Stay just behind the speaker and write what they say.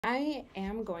I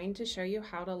am going to show you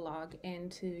how to log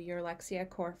into your Lexia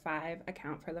Core 5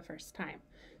 account for the first time.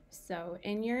 So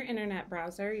in your internet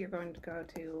browser, you're going to go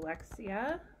to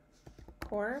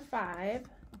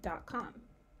lexiacore5.com.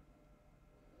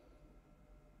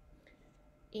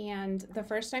 And the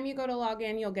first time you go to log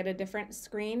in, you'll get a different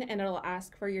screen and it'll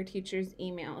ask for your teacher's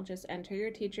email. Just enter your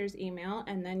teacher's email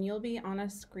and then you'll be on a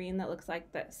screen that looks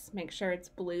like this. Make sure it's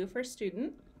blue for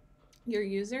student. Your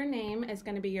username is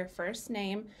going to be your first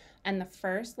name and the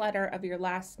first letter of your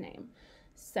last name.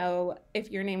 So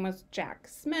if your name was Jack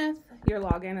Smith, your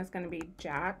login is going to be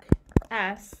Jack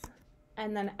S.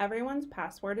 And then everyone's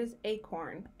password is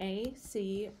Acorn,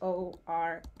 A-C-O-R-N.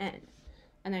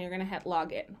 And then you're going to hit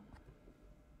login.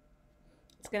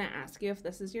 It's going to ask you if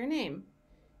this is your name.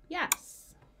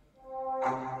 Yes.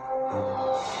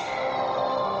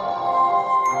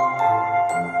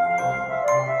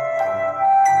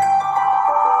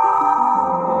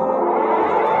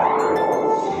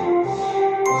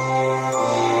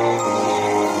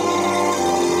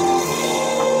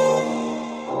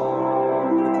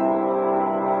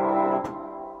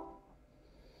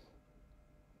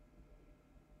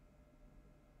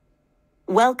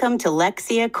 Welcome to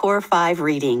Lexia Core 5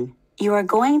 reading. You are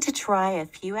going to try a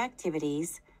few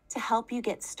activities to help you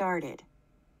get started.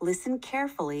 Listen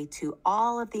carefully to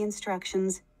all of the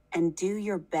instructions and do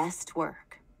your best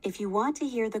work. If you want to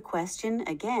hear the question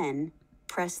again,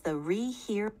 press the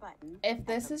Rehear button. If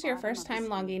this is your first time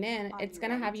logging in, it's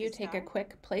going to have you take a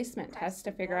quick placement test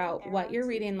to figure out what your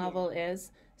reading level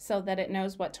is so that it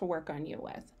knows what to work on you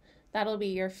with. That'll be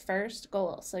your first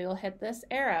goal. So you'll hit this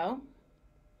arrow.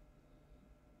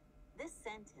 This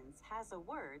sentence has a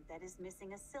word that is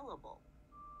missing a syllable.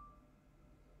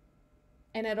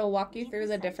 And it'll walk you through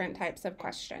the different types of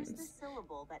questions.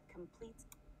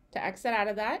 To exit out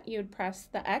of that, you'd press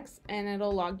the X and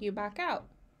it'll log you back out.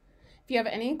 If you have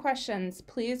any questions,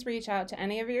 please reach out to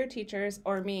any of your teachers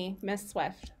or me, Miss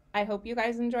Swift. I hope you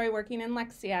guys enjoy working in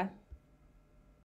Lexia.